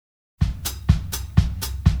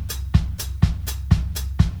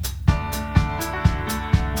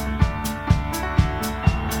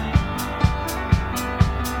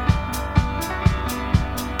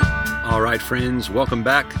right, friends, welcome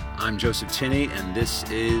back. I'm Joseph Tinney, and this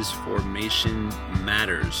is Formation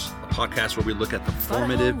Matters, a podcast where we look at the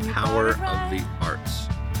formative power of the arts.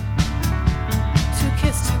 To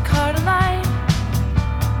kiss to Carteline,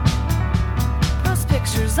 post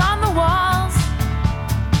pictures on the walls,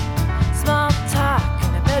 small talk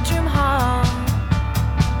in the bedroom hall.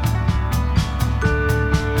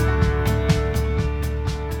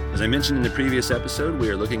 As I mentioned in the previous episode, we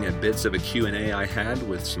are looking at bits of a Q&A I had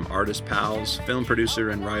with some artist pals, film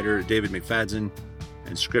producer and writer David McFadden,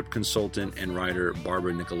 and script consultant and writer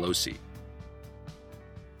Barbara Nicolosi.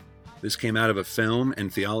 This came out of a film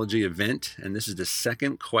and theology event, and this is the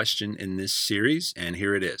second question in this series, and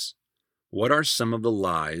here it is. What are some of the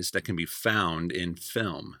lies that can be found in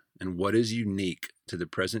film, and what is unique to the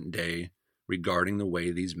present day regarding the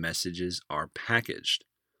way these messages are packaged?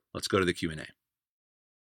 Let's go to the Q&A.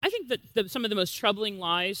 I think that some of the most troubling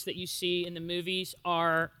lies that you see in the movies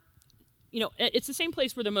are, it's the same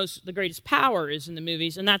place where the greatest power is in the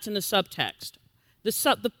movies, and that's in the subtext,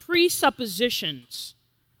 the presuppositions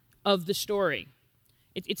of the story.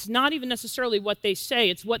 It's not even necessarily what they say,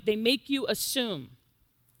 it's what they make you assume.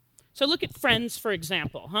 So look at Friends, for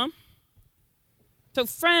example, So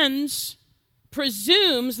Friends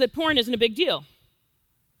presumes that porn isn't a big deal,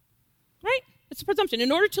 right? It's a presumption.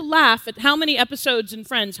 In order to laugh at how many episodes in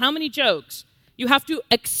Friends, how many jokes, you have to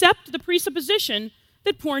accept the presupposition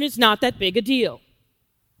that porn is not that big a deal.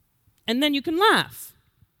 And then you can laugh.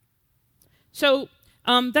 So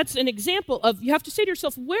that's an example of, you have to say to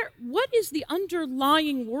yourself, what is the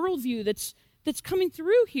underlying worldview that's coming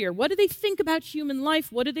through here? What do they think about human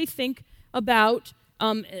life? What do they think about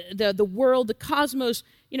the world, the cosmos?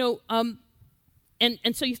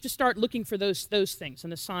 And so you have to start looking for those things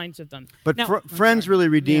and the signs of them. But Friends really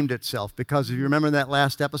redeemed itself, because if you remember that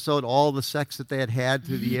last episode, all the sex that they had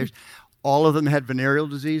through the years, all of them had venereal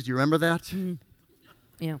disease. Do you remember that? Mm-hmm.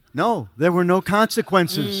 Yeah. No, there were no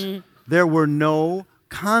consequences. Mm-hmm. There were no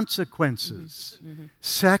consequences. Mm-hmm.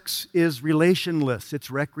 Sex is relationless.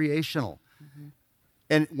 It's recreational. Mm-hmm.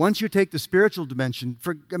 And once you take the spiritual dimension,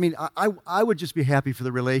 I would just be happy for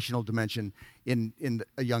the relational dimension in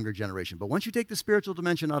a younger generation. But once you take the spiritual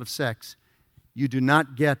dimension out of sex, you do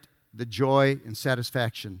not get the joy and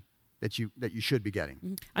satisfaction that you should be getting.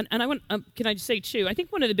 Mm-hmm. And I want, can I just say too, I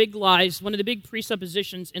think one of the big lies, one of the big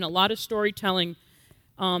presuppositions in a lot of storytelling,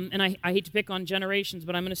 and I hate to pick on generations,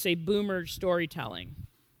 but I'm going to say boomer storytelling,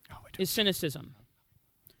 is cynicism.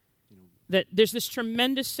 That there's this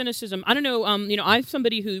tremendous cynicism. I don't know, I'm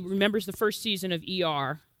somebody who remembers the first season of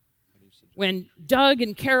ER when Doug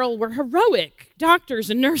and Carol were heroic doctors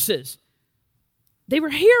and nurses. They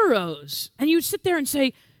were heroes. And you'd sit there and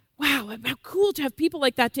say, wow, how cool to have people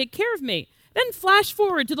like that take care of me. Then flash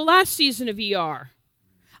forward to the last season of ER.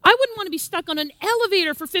 I wouldn't want to be stuck on an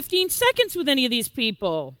elevator for 15 seconds with any of these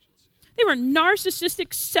people. They were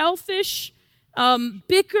narcissistic, selfish,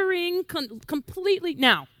 bickering, completely.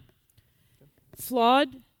 Now,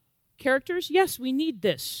 flawed characters, yes, we need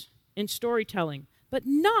this in storytelling, but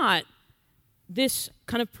not this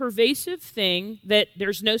kind of pervasive thing that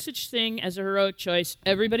there's no such thing as a heroic choice.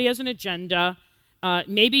 Everybody has an agenda.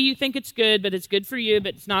 Maybe you think it's good, but it's good for you,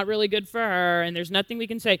 but it's not really good for her, and there's nothing we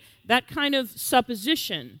can say. That kind of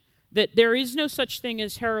supposition that there is no such thing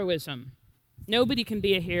as heroism. Nobody can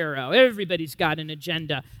be a hero. Everybody's got an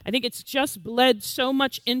agenda. I think it's just bled so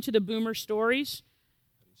much into the boomer stories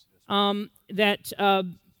that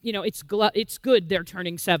it's good they're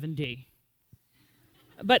turning 70.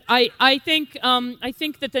 But I think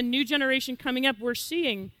that the new generation coming up, we're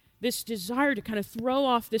seeing this desire to kind of throw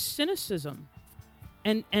off this cynicism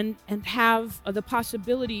and have the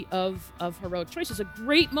possibility of heroic choice. It's a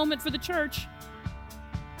great moment for the church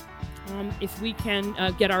if we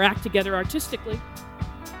can get our act together artistically.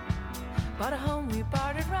 Bought a home, we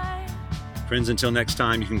bought it right. Friends, until next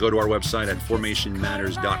time, you can go to our website at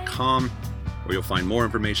formationmatters.com, where you'll find more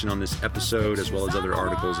information on this episode as well as other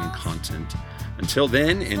articles and content. Until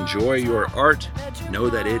then, enjoy your art. Know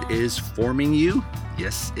that it is forming you.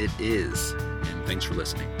 Yes, it is. And thanks for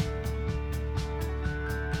listening.